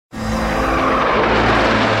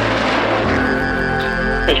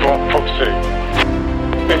Okay,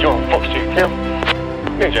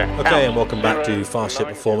 and welcome back to Fast Ship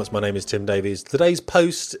Performance. My name is Tim Davies. Today's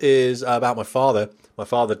post is about my father. My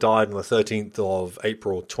father died on the 13th of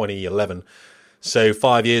April 2011. So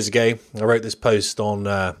 5 years ago, I wrote this post on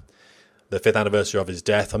the 5th anniversary of his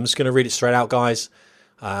death. I'm just going to read it straight out, guys.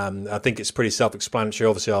 I think it's pretty self-explanatory.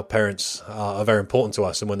 Obviously, our parents are very important to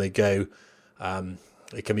us, and when they go,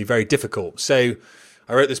 it can be very difficult. So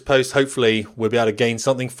I wrote this post. Hopefully, we'll be able to gain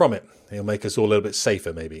something from it. It'll make us all a little bit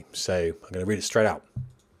safer, maybe. So I'm going to read it straight out.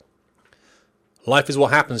 Life is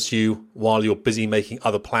what happens to you while you're busy making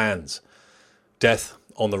other plans. Death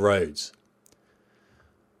on the roads.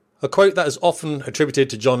 A quote that is often attributed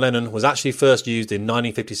to John Lennon was actually first used in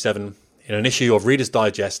 1957 in an issue of Reader's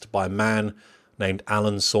Digest by a man named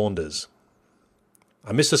Alan Saunders.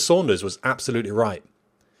 And Mr. Saunders was absolutely right.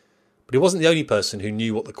 But he wasn't the only person who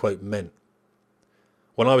knew what the quote meant.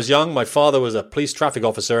 When I was young, my father was a police traffic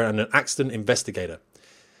officer and an accident investigator.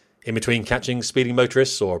 In between catching speeding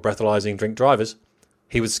motorists or breathalyzing drink drivers,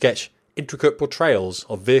 he would sketch intricate portrayals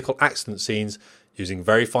of vehicle accident scenes using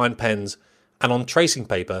very fine pens and on tracing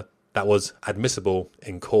paper that was admissible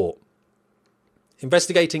in court.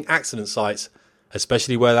 Investigating accident sites,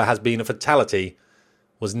 especially where there has been a fatality,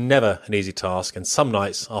 was never an easy task, and some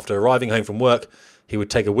nights, after arriving home from work, he would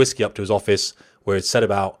take a whiskey up to his office where he'd set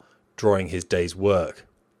about drawing his day's work.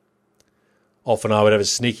 Often I would have a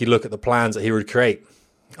sneaky look at the plans that he would create.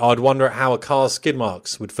 I would wonder at how a car's skid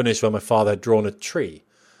marks would finish where my father had drawn a tree,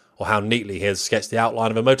 or how neatly he had sketched the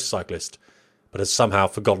outline of a motorcyclist, but had somehow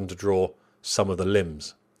forgotten to draw some of the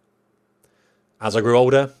limbs. As I grew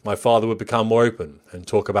older, my father would become more open and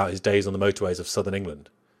talk about his days on the motorways of southern England.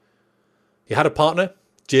 He had a partner,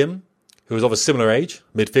 Jim, who was of a similar age,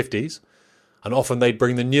 mid-50s, and often they'd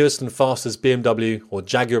bring the newest and fastest BMW or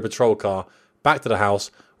Jaguar patrol car back to the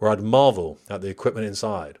house where I'd marvel at the equipment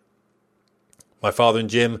inside. My father and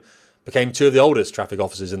Jim became two of the oldest traffic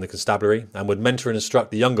officers in the constabulary and would mentor and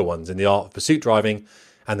instruct the younger ones in the art of pursuit driving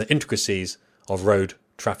and the intricacies of road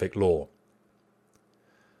traffic law.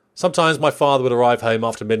 Sometimes my father would arrive home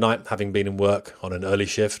after midnight, having been in work on an early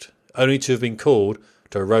shift, only to have been called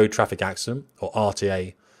to a road traffic accident, or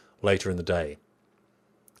RTA, later in the day.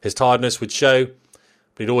 His tiredness would show,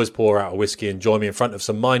 but he'd always pour out a whiskey and join me in front of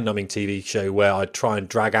some mind-numbing TV show where I'd try and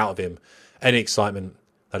drag out of him any excitement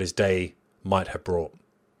that his day might have brought.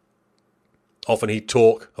 Often he'd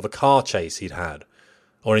talk of a car chase he'd had,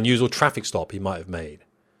 or an unusual traffic stop he might have made.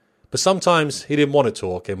 But sometimes he didn't want to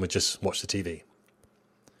talk and would just watch the TV.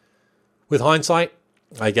 With hindsight,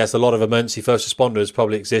 I guess a lot of emergency first responders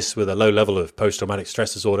probably exist with a low level of post-traumatic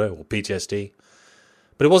stress disorder, or PTSD,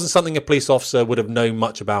 but it wasn't something a police officer would have known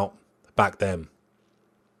much about back then.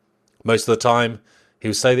 Most of the time, he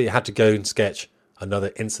would say that he had to go and sketch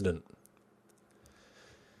another incident.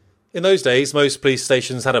 In those days, most police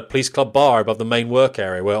stations had a police club bar above the main work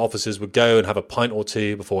area where officers would go and have a pint or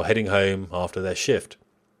two before heading home after their shift.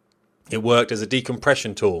 It worked as a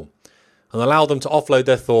decompression tool and allowed them to offload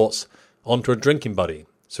their thoughts onto a drinking buddy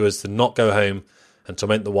so as to not go home and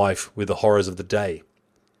torment the wife with the horrors of the day.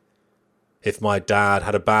 If my dad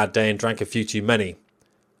had a bad day and drank a few too many,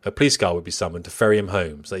 a police car would be summoned to ferry him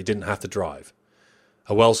home so that he didn't have to drive.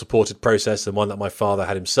 A well-supported process and one that my father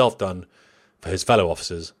had himself done for his fellow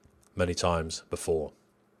officers many times before.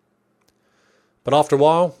 But after a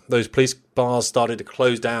while, those police bars started to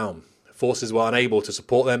close down. Forces were unable to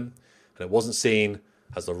support them, and it wasn't seen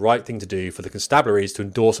as the right thing to do for the constabularies to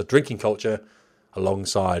endorse a drinking culture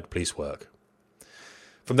alongside police work.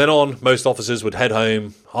 From then on, most officers would head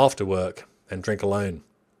home after work and drink alone.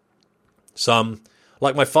 Some,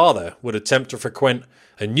 like my father, would attempt to frequent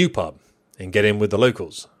a new pub and get in with the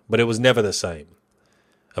locals, but it was never the same.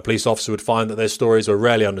 A police officer would find that their stories were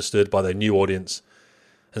rarely understood by their new audience,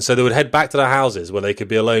 and so they would head back to their houses where they could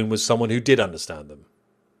be alone with someone who did understand them,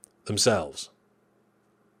 themselves.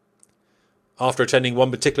 After attending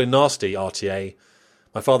one particularly nasty RTA,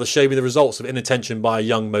 my father showed me the results of inattention by a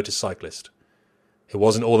young motorcyclist. It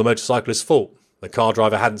wasn't all the motorcyclist's fault. The car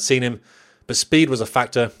driver hadn't seen him, but speed was a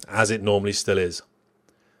factor, as it normally still is.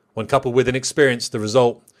 When coupled with inexperience, the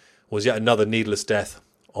result was yet another needless death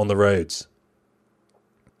on the roads.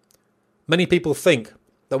 Many people think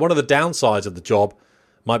that one of the downsides of the job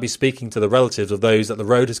might be speaking to the relatives of those that the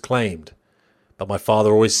road has claimed, but my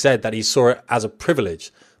father always said that he saw it as a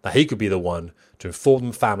privilege that he could be the one to inform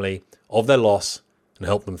the family of their loss and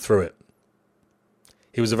help them through it.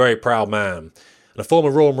 He was a very proud man, and a former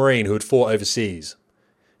Royal Marine who had fought overseas.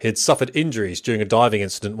 He had suffered injuries during a diving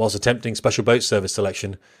incident whilst attempting Special Boat Service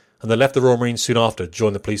selection, and then left the Royal Marines soon after to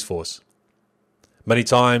join the police force. Many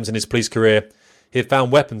times in his police career, he had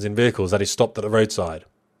found weapons in vehicles that he stopped at the roadside,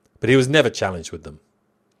 but he was never challenged with them.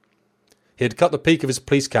 He had cut the peak of his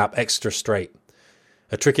police cap extra straight,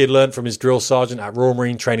 a trick he had learned from his drill sergeant at Royal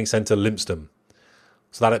Marine Training Centre, Lympstone,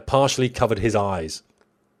 so that it partially covered his eyes.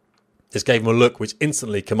 This gave him a look which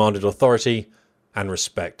instantly commanded authority and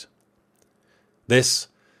respect. This,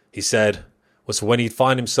 he said, was for when he'd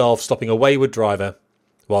find himself stopping a wayward driver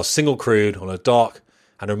while single-crewed on a dark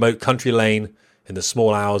and remote country lane in the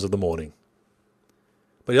small hours of the morning.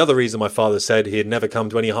 But the other reason my father said he had never come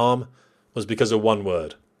to any harm was because of one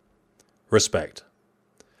word: respect.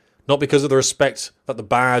 Not because of the respect that the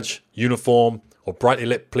badge, uniform, or brightly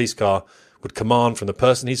lit police car would command from the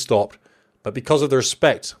person he stopped, but because of the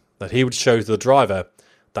respect that he would show to the driver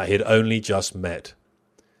that he had only just met.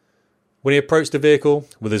 When he approached the vehicle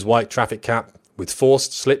with his white traffic cap, with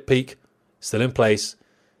forced slit peak still in place,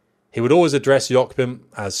 he would always address the occupant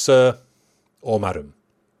as sir or madam,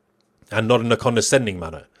 and not in a condescending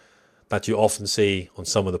manner that you often see on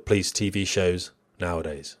some of the police TV shows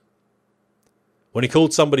nowadays. When he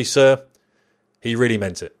called somebody sir, he really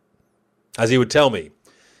meant it. As he would tell me,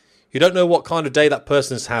 you don't know what kind of day that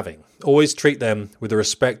person is having. Always treat them with the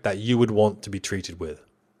respect that you would want to be treated with.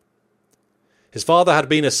 His father had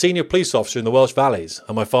been a senior police officer in the Welsh Valleys,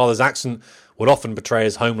 and my father's accent would often betray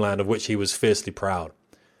his homeland, of which he was fiercely proud.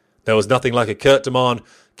 There was nothing like a curt demand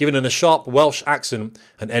given in a sharp Welsh accent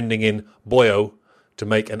and ending in boyo to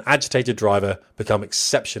make an agitated driver become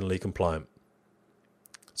exceptionally compliant.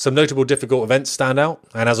 Some notable difficult events stand out,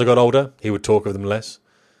 and as I got older, he would talk of them less.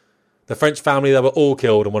 The French family that were all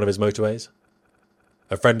killed on one of his motorways.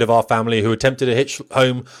 A friend of our family who attempted to hitch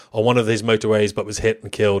home on one of his motorways but was hit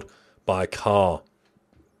and killed by a car.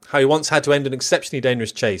 How he once had to end an exceptionally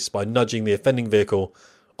dangerous chase by nudging the offending vehicle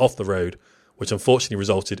off the road, which unfortunately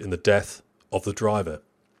resulted in the death of the driver.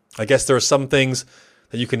 I guess there are some things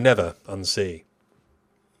that you can never unsee.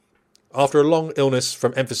 After a long illness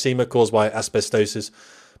from emphysema caused by asbestosis,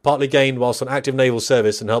 partly gained whilst on active naval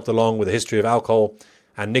service and helped along with a history of alcohol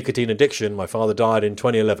and nicotine addiction, my father died in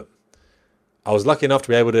 2011. I was lucky enough to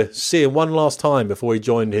be able to see him one last time before he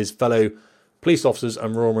joined his fellow police officers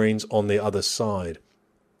and Royal Marines on the other side.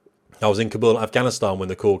 I was in Kabul, Afghanistan when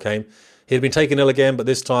the call came. He had been taken ill again, but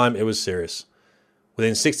this time it was serious.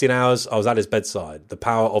 Within 16 hours, I was at his bedside. The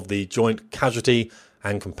power of the Joint Casualty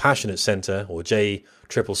and Compassionate Centre, or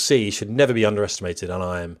JCCC, should never be underestimated, and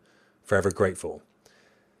I am forever grateful.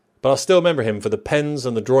 But I still remember him for the pens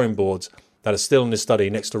and the drawing boards that are still in his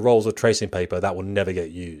study next to rolls of tracing paper that will never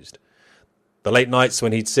get used. The late nights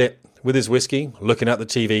when he'd sit with his whiskey, looking at the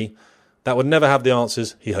TV, that would never have the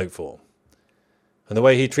answers he hoped for. And the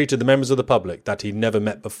way he treated the members of the public that he'd never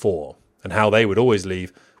met before, and how they would always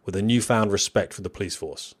leave with a newfound respect for the police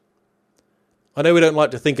force. I know we don't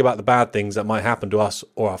like to think about the bad things that might happen to us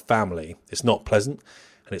or our family. It's not pleasant,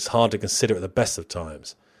 and it's hard to consider at the best of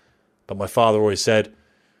times. But my father always said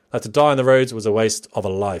that to die on the roads was a waste of a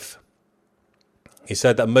life. He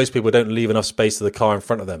said that most people don't leave enough space to the car in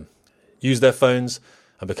front of them, use their phones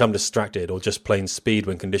and become distracted, or just plain speed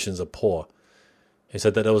when conditions are poor. He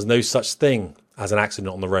said that there was no such thing as an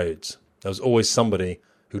accident on the roads. There was always somebody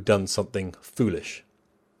who'd done something foolish.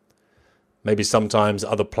 Maybe sometimes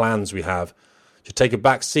other plans we have should take a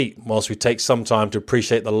back seat whilst we take some time to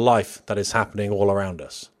appreciate the life that is happening all around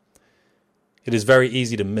us. It is very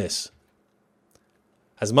easy to miss.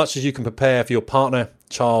 As much as you can prepare for your partner,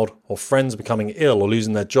 child, or friends becoming ill or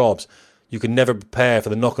losing their jobs, you can never prepare for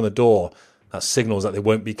the knock on the door that signals that they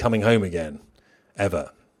won't be coming home again,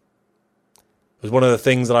 ever. It was one of the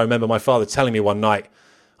things that I remember my father telling me one night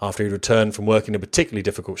after he'd returned from working a particularly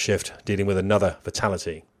difficult shift dealing with another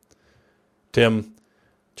fatality. Tim,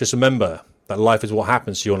 just remember that life is what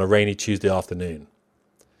happens to you on a rainy Tuesday afternoon.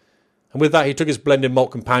 And with that, he took his blended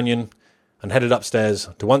malt companion and headed upstairs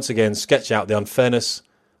to once again sketch out the unfairness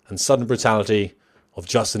and sudden brutality of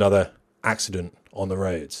just another accident on the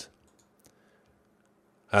roads.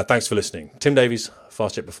 Thanks for listening. Tim Davies,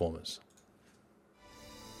 Fast Jet Performance.